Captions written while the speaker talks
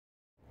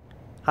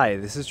Hi,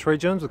 this is Troy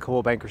Jones with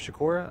Coldwell Banker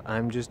Shakora.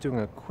 I'm just doing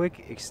a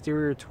quick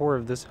exterior tour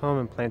of this home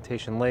in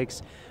Plantation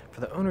Lakes.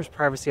 For the owner's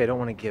privacy, I don't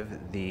want to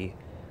give the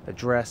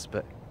address,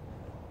 but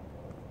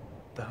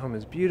the home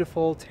is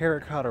beautiful,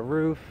 terracotta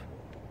roof.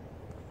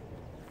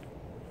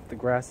 The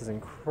grass is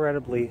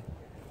incredibly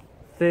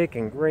thick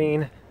and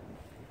green,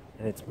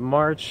 and it's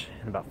March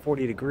and about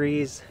 40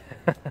 degrees.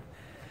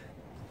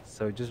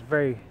 So just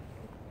very,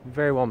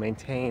 very well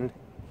maintained,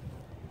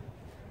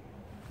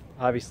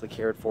 obviously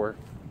cared for.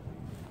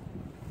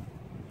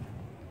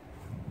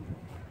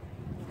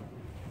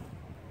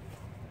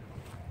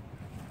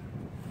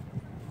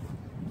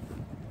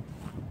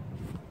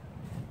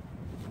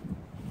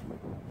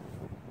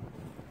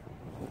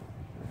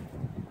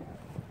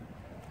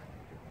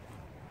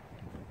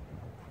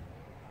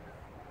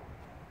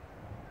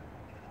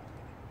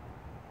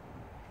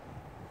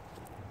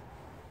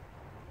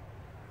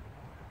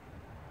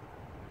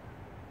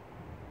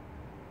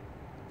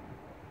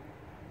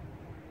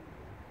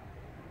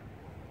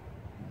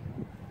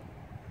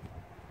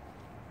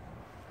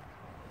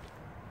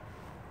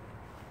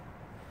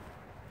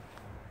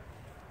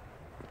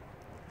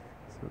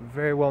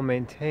 Very well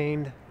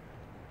maintained.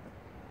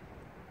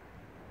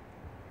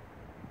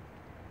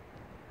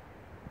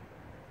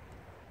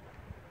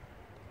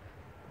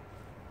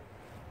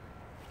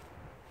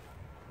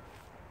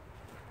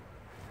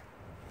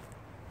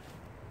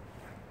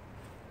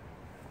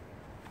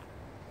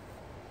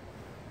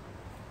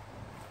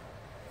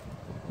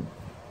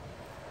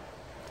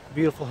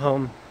 Beautiful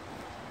home.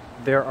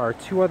 There are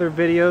two other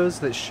videos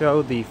that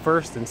show the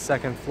first and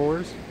second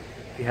floors.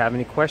 If you have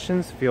any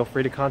questions, feel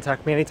free to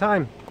contact me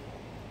anytime.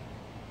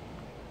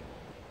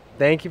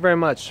 Thank you very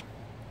much.